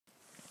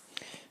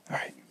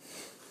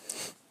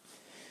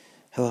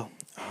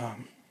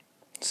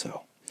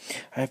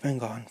I've been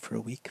gone for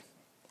a week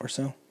or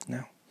so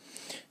now,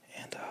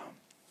 and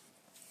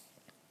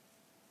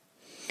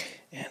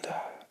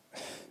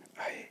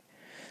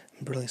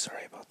I'm really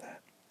sorry about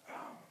that.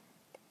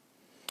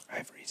 I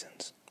have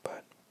reasons,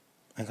 but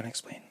I'm gonna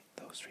explain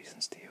those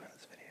reasons to you in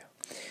this video,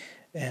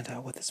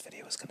 and what this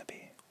video is gonna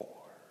be,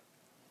 or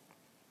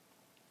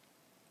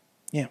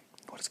yeah,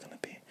 what it's gonna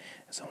be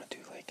is I want to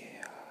do like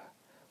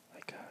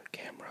a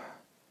camera,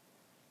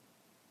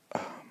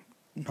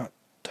 not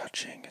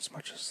touching as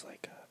much as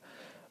like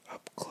a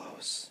up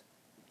close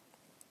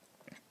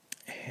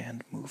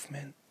hand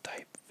movement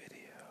type video.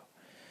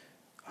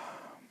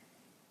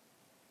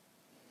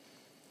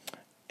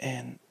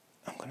 And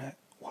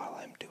while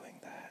I'm doing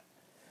that,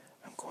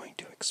 I'm going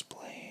to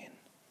explain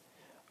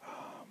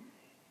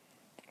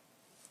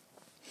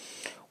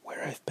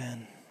where I've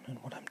been and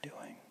what I'm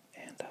doing,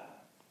 and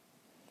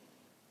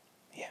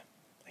yeah,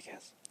 I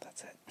guess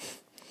that's it.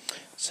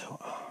 So,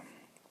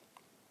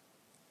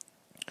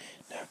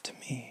 now to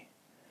me,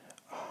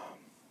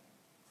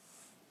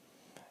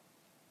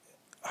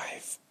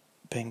 I've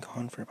been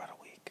gone for about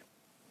a week,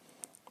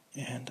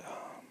 and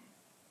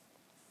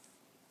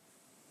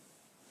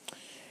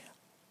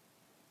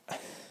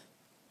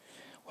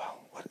well,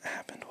 what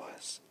happened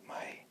was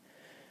my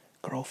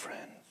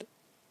girlfriend,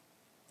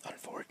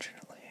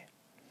 unfortunately,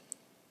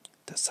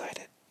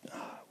 decided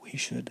we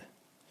should,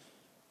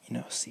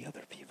 see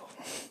other people.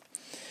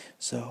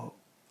 So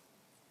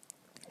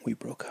we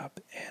broke up,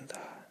 and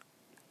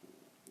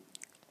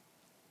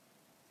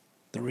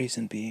the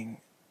reason being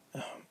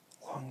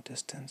long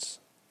distance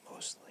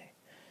mostly.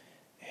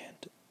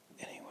 And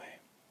anyway,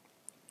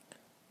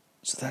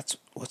 so that's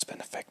what's been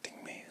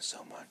affecting me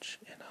so much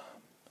in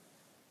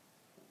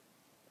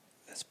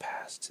this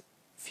past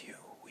few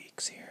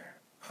weeks here.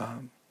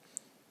 Not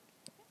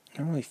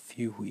really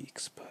few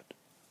weeks, but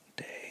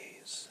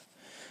days.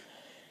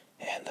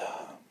 And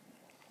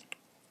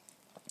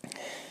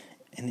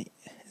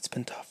it's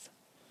been tough.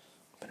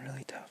 It's been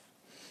really tough.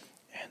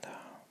 And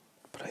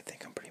but I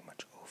think I'm pretty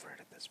much over it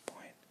at this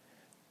point.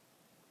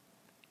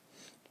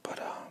 But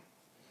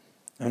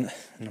I'm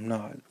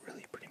not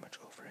really pretty much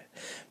over it,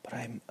 but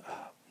I'm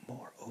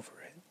more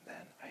over it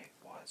than I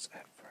was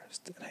at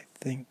first, and I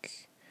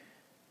think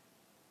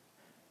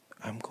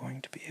I'm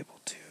going to be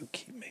able to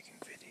keep making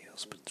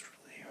videos, but it's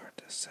really hard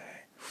to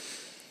say.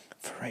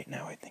 For right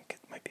now, I think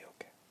it might be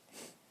okay.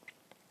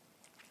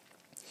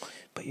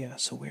 But yeah,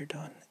 so we're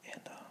done,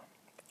 and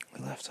we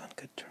left on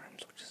good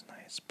terms, which is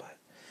nice, but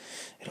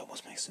it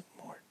almost makes it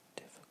more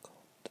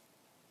difficult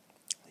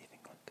leaving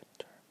on good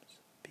terms,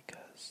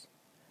 because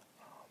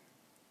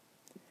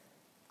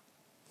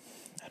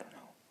I don't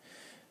know,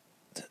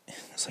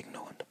 it's like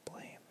no one to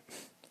blame.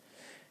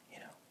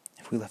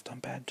 If we left on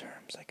bad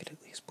terms, I could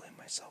at least blame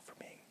myself for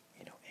being,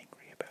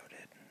 angry about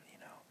it, and,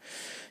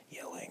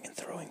 yelling and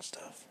throwing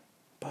stuff,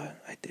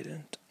 but I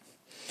didn't.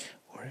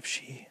 Or if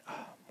she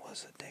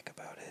was a dick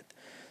about it,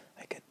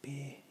 I could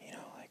be,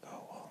 like,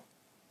 oh, well,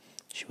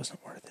 she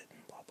wasn't worth it,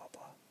 and blah, blah,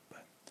 blah.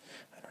 But,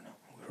 I don't know,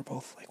 we were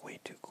both, like, way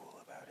too cool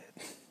about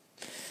it.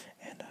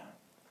 And,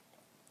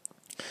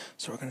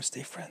 so we're gonna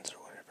stay friends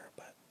or whatever,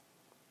 but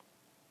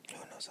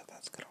who knows how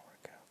that's gonna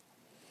work out.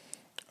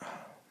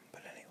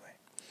 But anyway,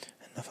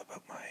 enough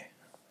about my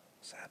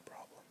sad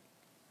problem.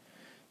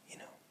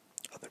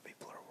 Other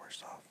people are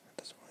worse off, it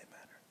doesn't really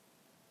matter.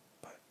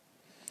 But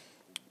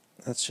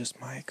that's just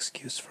my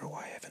excuse for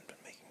why I haven't been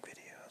making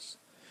videos.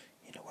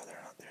 Whether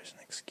or not there's an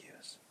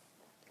excuse.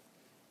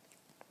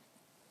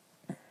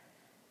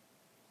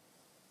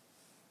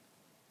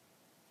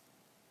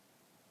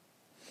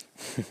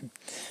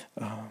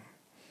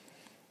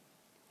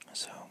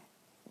 So,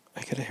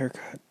 I get a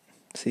haircut.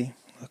 See?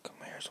 Look,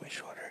 my hair's way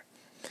shorter.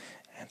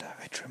 And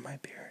I trim my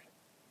beard.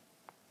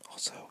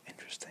 Also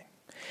interesting.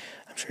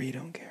 I'm sure you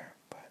don't care,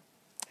 but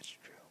it's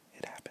true.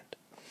 It happened.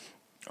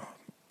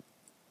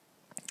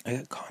 I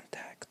got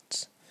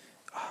contacts.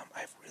 I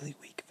have really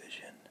weak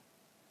vision.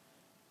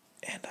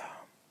 And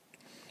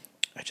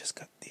I just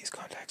got these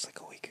contacts like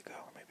a week ago,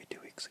 or maybe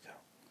 2 weeks ago.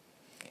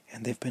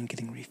 And they've been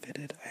getting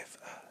refitted. I have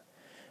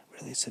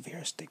really severe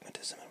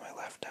astigmatism in my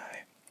left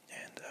eye,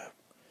 and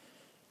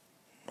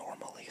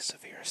normally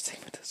severe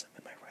astigmatism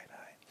in my right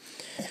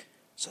eye.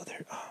 So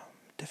they're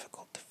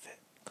difficult to fit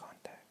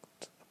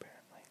contacts,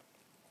 apparently.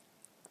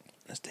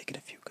 It's taken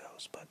a few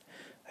goes, but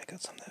I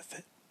got some that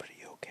fit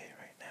pretty okay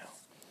right now.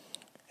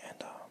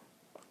 And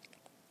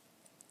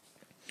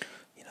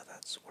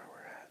that's where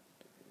we're at.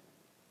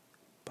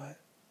 But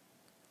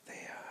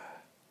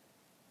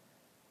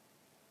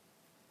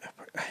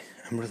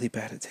I'm really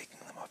bad at taking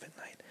them off at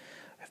night.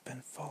 I've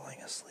been falling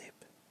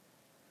asleep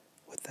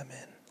with them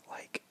in,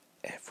 like,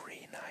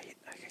 every night.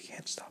 I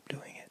can't stop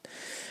doing it.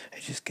 I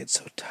just get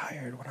so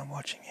tired when I'm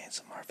watching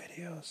ASMR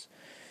videos,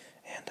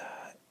 and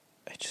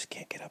I just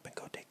can't get up and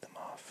go take them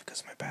off,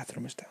 because my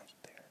bathroom is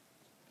downstairs.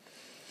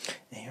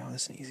 And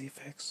it's an easy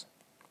fix.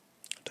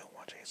 Don't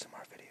watch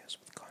ASMR videos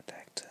with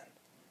contacts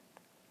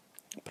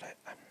in. But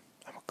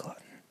I'm a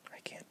glutton. I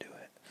can't do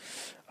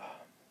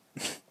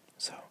it.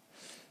 So,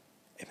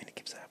 it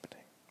keeps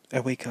happening. I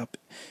wake up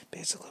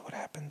basically what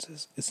happens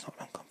is it's not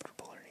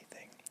uncomfortable or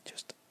anything.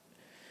 Just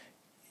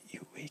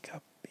you wake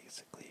up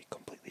basically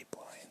completely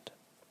blind.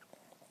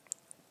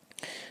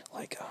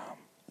 Like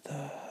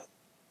the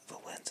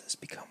lenses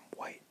become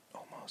white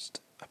almost,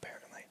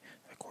 apparently,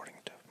 according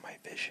to my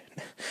vision.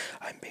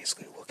 I'm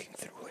basically looking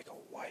through like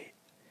a white,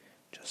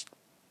 just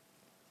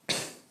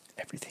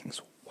everything's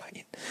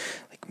white,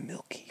 like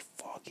milky,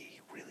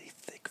 foggy, really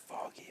thick,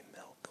 foggy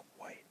milk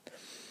white.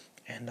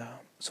 And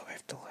so I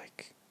have to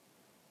like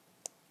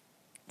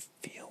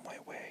feel my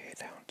way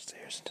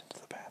downstairs into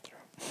the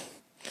bathroom.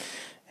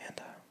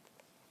 And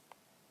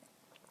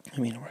I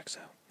mean, it works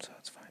out, so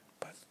it's fine.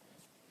 But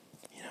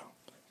you know,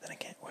 then I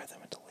can't wear them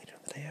until later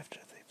in the day after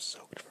they've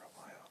soaked for a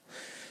while.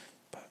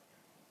 But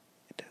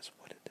it is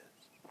what it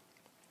is.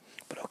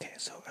 But okay,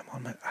 so I'm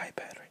on my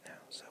iPad right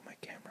now, so my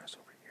camera's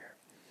over here,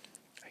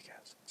 I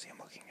guess. See, I'm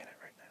looking at it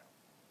right now.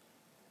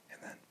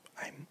 And then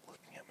I'm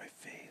looking at my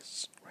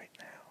face right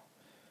now,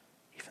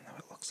 even though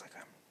it looks like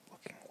I'm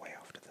looking way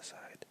off to the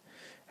side.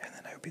 And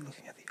then I would be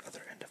looking at the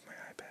other end of my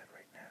iPad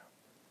right now.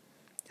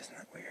 Isn't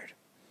that weird?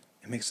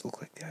 It makes it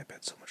look like the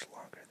iPad's so much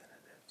longer than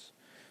it is.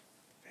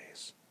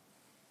 Face,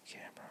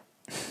 camera.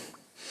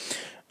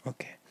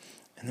 Okay,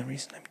 and the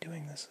reason I'm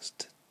doing this is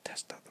to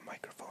test out the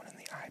microphone in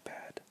the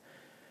iPad,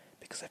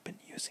 because I've been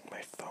using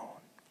my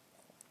phone,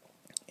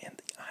 and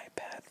the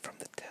iPad from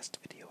the test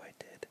video I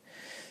did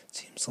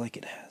seems like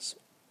it has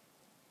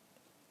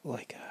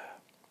like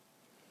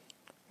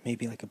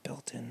maybe like a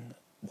built-in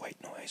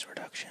white noise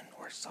reduction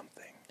or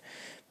something,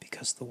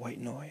 because the white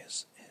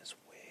noise is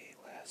way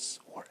less,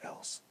 or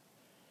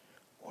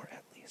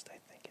at least I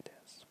think it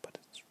is, but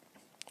it's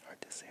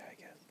hard to say, I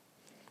guess.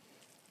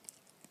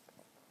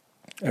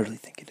 I really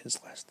think it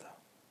is less, though.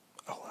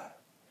 I'll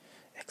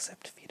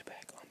accept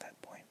feedback on that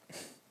point.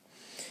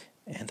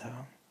 And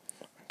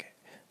okay,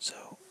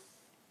 so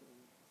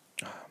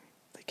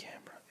the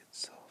camera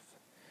itself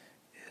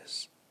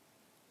is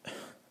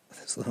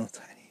this little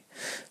tiny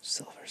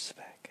silver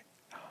speck.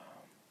 And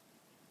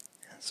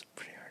it's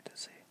pretty hard to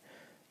see,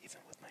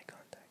 even with my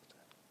contacts.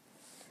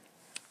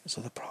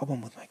 So the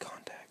problem with my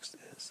contacts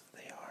is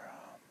they are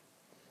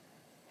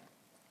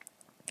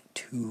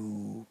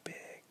too big.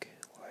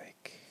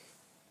 Like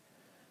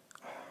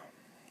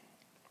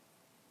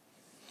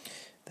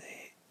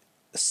they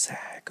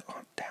sag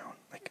on down,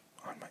 like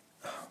on my.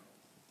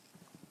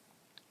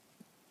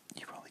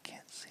 You probably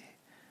can't see,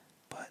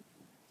 but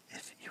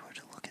if you were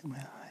to look at my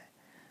eye,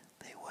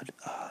 they would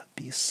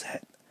be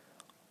set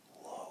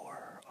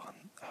lower on,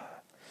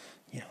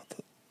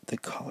 the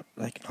color,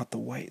 like not the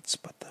whites,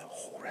 but the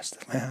whole rest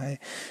of my eye.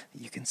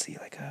 You can see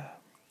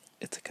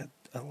it's like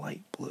a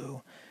light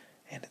blue,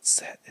 and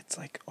it's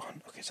like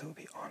on, okay, so it would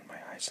be on my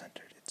eye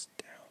centered, it's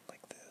down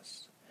like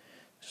this,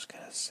 just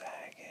kind of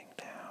sagging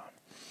down,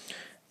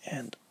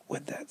 and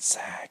with that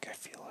sag, I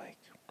feel like,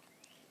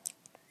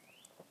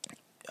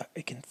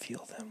 I can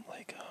feel them,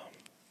 like,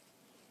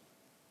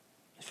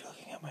 if you're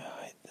looking at my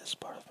eye, this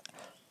part of it,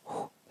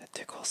 whew, that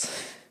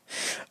tickles.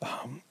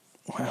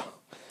 Wow,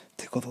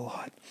 tickled a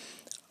lot.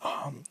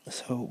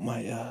 So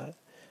my,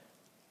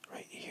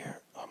 right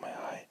here on my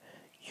eye,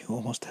 you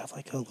almost have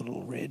like a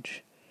little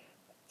ridge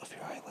of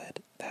your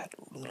eyelid. That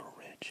little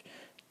ridge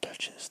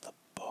touches the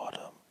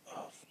bottom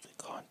of the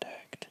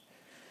contact,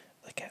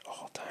 like at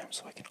all times,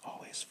 so I can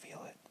always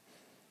feel it,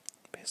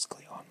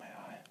 basically on my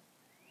eye.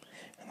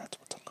 And that's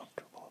what's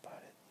uncomfortable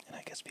about it. And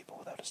I guess people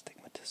without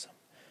astigmatism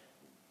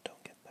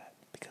don't get that,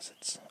 because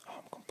it's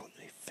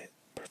completely fit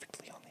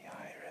perfectly on the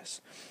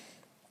iris.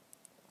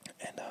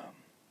 And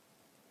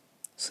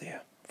so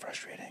yeah,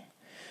 frustrating.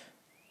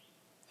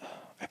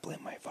 I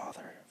blame my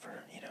father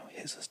for,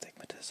 his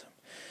astigmatism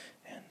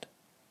and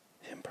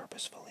him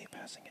purposefully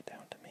passing it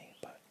down to me,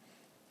 but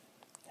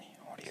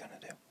what are you gonna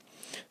do?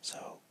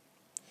 So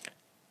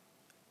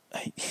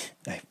I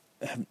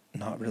have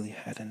not really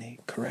had any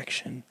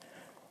correction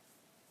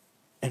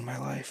in my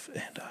life,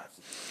 and I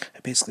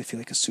basically feel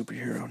like a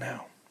superhero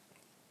now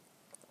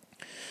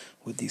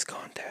with these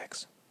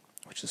contacts,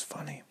 which is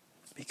funny,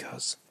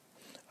 because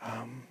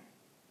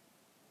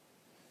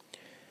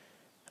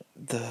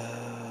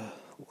the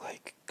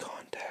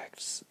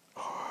contacts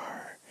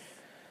are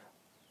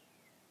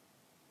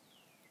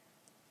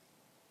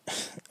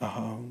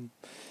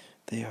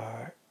they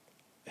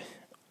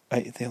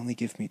only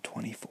give me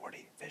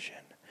 20/40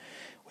 vision,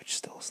 which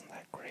still isn't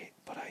that great,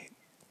 but I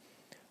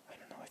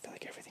don't know, I feel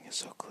like everything is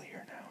so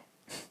clear now.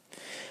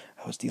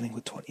 I was dealing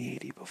with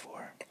 20/80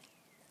 before,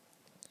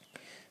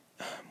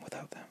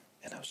 without them,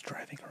 and I was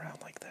driving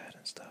around like that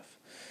and stuff,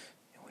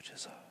 which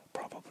is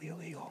probably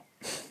illegal.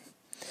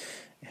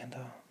 And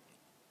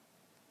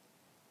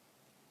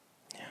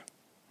yeah,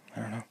 I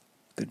don't know,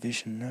 good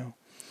vision, no.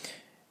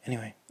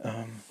 Anyway,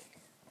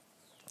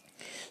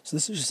 so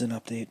this is just an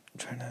update,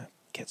 trying to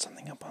get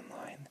something up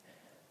online.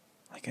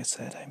 Like I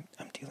said,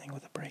 I'm dealing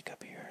with a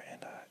breakup here,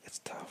 and it's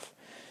tough.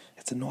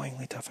 It's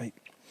annoyingly tough. And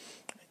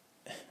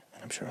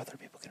I'm sure other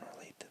people can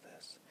relate to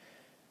this.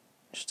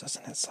 Just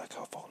doesn't it suck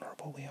how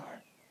vulnerable we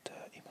are to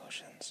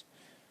emotions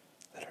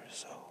that are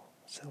so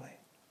silly?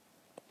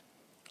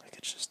 Like,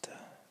 it's just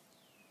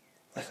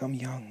Like, I'm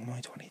young, I'm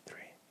only 23.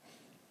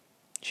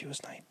 She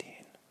was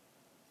 19.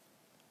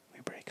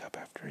 We break up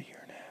after a year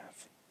and a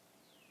half.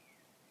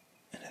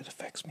 And it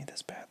affects me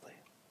this badly.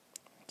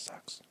 It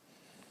sucks.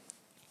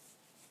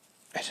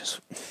 I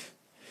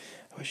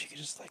wish you could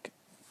just, like,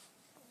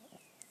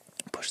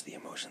 push the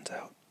emotions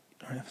out.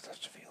 You don't have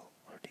to feel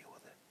or deal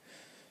with it.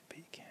 But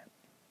you can't.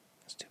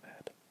 It's too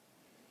bad.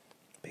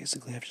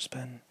 Basically, I've just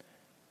been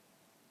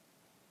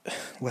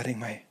letting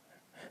my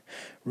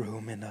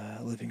room and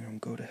living room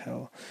go to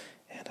hell.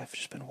 And I've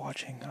just been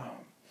watching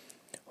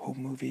home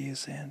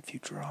movies and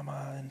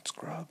Futurama and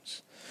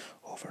Scrubs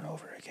over and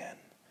over again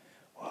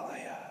while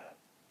I,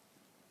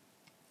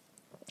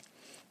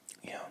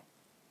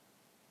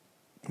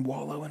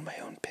 wallow in my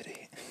own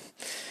pity.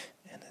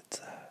 And it's,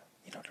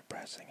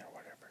 depressing or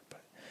whatever,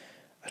 but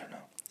I don't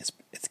know.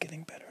 It's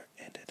getting better,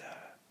 and it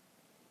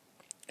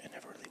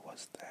never really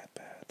was that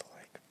bad.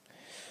 Like,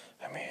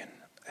 I mean,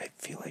 I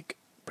feel like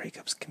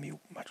breakups can be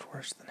much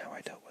worse than how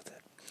I dealt with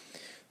it.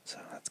 So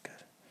that's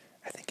good.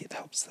 I think it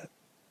helps that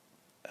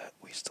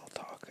we still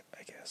talk,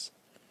 I guess.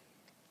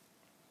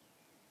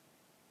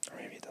 Or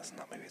maybe it doesn't.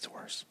 Maybe it's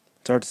worse.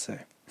 It's hard to say.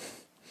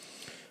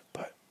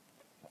 But,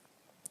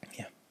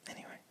 yeah,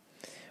 anyway.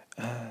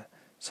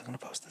 So I'm going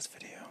to post this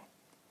video.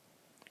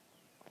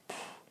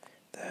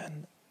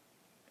 Then,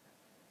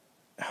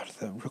 out of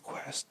the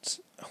requests,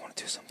 I want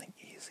to do something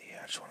easy.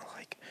 I just want to,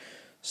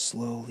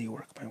 slowly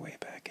work my way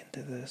back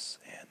into this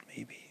and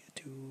maybe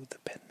do the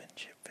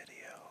penmanship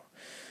video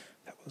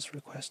that was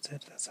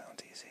requested. That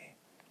sounds easy.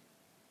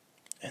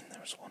 And there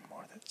was one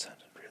more that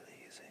sounded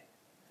really easy.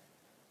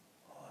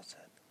 What was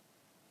it?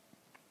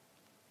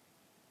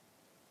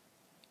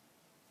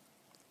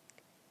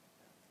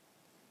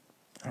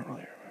 I don't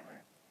really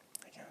remember,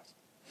 I guess.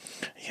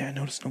 Yeah, I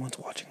noticed no one's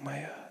watching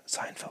my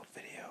Seinfeld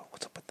video.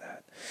 What's up with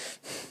that?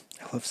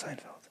 I love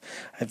Seinfeld.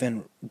 I've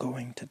been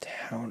going to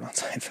town on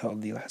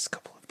Seinfeld the last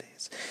couple of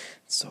days.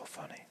 It's so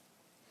funny.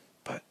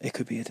 But it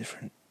could be a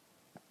different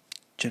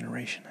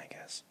generation, I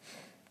guess.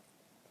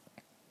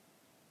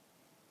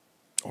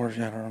 Or, I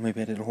don't know,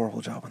 maybe I did a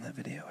horrible job on that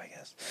video, I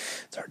guess.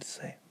 It's hard to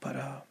say. But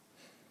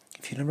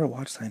if you never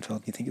watched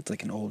Seinfeld, you think it's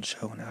like an old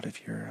show and out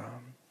of your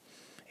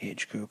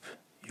age group,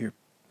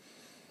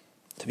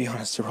 to be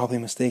honest, you're probably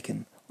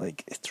mistaken.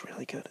 Like, it's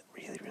really good.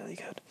 Really, really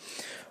good.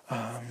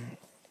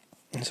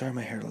 I'm sorry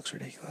my hair looks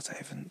ridiculous. I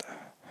haven't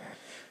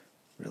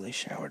really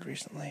showered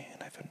recently,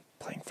 and I've been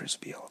playing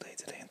Frisbee all day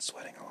today and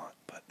sweating a lot.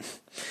 But,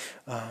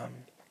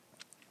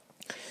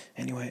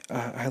 anyway,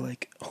 I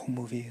like home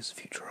movies,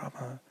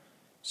 Futurama,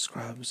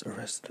 Scrubs,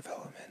 Arrested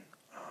Development,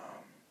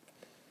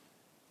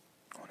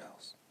 what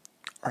else?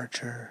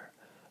 Archer,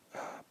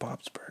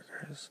 Bob's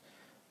Burgers,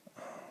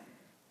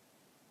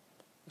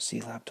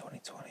 C-Lab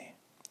 2020,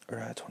 or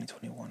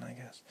 2021, I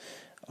guess.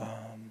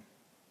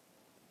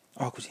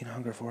 Aqua Teen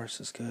Hunger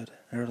Force is good.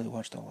 I really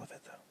watched all of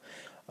it,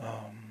 though.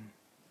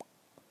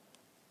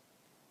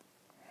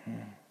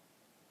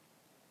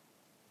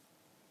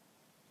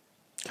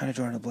 Kind of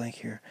drawing a blank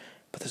here,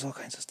 but there's all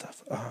kinds of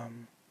stuff.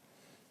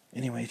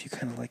 Anyway, if you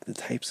kind of like the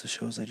types of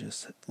shows I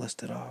just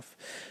listed off,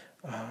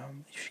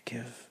 you should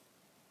give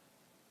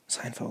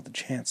Seinfeld a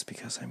chance,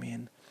 because, I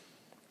mean,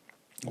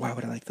 why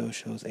would I like those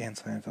shows and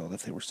Seinfeld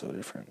if they were so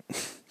different?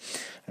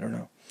 I don't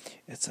know.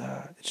 It's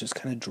just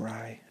kind of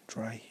dry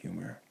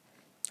humor.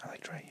 I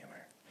like dry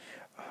humor.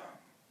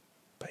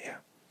 But yeah,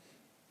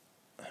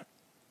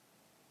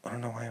 I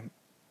don't know why I'm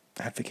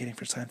advocating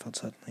for Seinfeld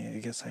suddenly. I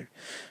guess I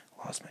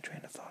lost my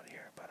train of thought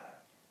here, but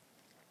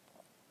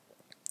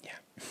yeah.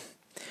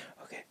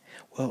 Okay.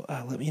 Well,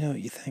 let me know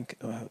what you think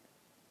about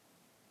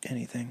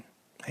anything,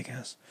 I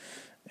guess,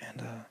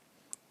 and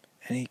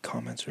any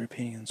comments or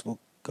opinions will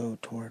go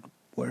toward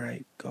where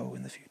I go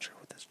in the future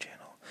with this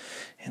channel,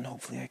 and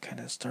hopefully I kind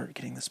of start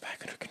getting this back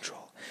under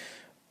control.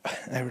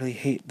 I really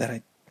hate that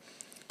I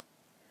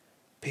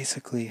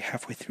basically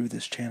halfway through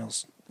this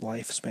channel's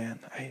lifespan,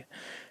 I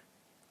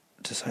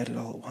decided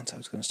all at once I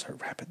was going to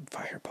start rapid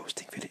fire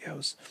posting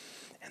videos,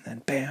 and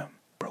then bam,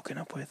 broken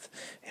up with,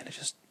 and it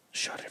just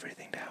shut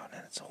everything down,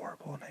 and it's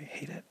horrible, and I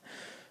hate it,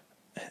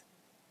 and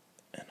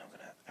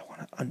I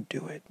want to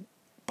undo it,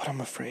 but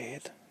I'm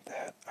afraid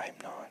that I'm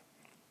not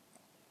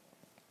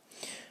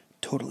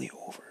totally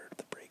over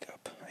the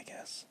breakup, I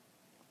guess.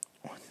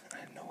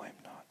 I know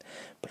I'm not,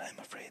 but I'm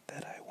afraid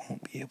that I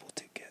won't be able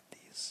to get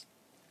these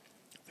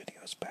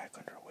videos back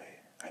underway.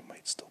 I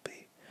might still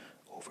be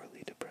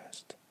overly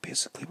depressed.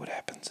 Basically what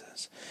happens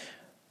is,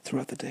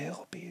 throughout the day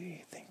I'll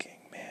be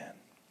thinking, man,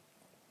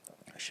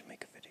 I should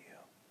make a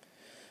video,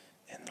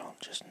 and then I'll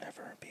just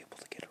never be able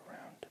to get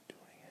around to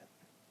doing it.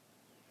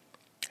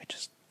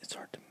 It's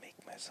hard to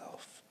make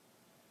myself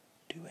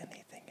do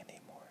anything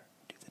anymore.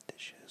 Do the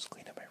dishes,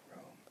 clean up my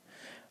room,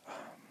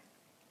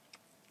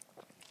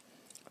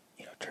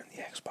 turn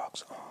the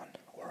Xbox on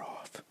or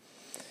off,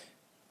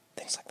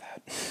 things like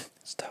that.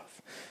 It's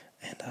tough.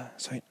 And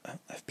so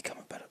I've become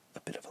a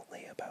bit of a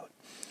layabout.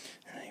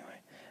 And anyway,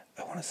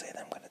 I want to say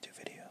that I'm going to do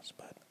videos,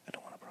 but I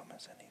don't want to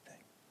promise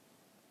anything.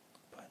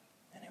 But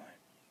anyway,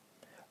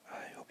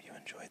 I hope you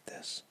enjoyed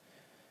this,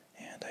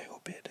 and I hope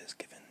hope it has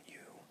given you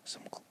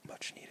some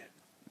much needed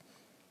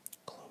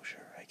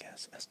closure, I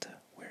guess, as to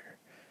where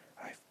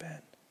I've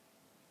been,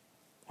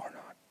 or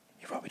not.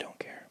 You probably don't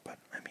care, but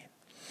I mean,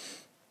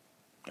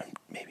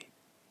 maybe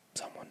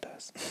someone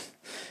does.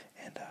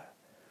 and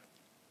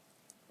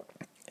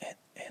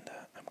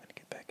I'm gonna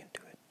get back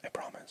into it. I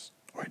promise,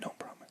 or I don't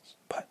promise,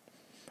 but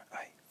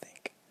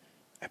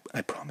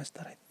I promise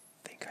that I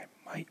think I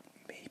might,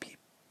 maybe,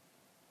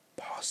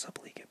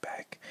 possibly get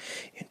back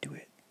into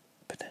it,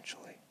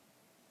 potentially.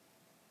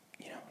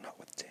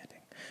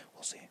 Notwithstanding.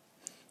 We'll see.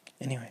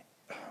 Anyway,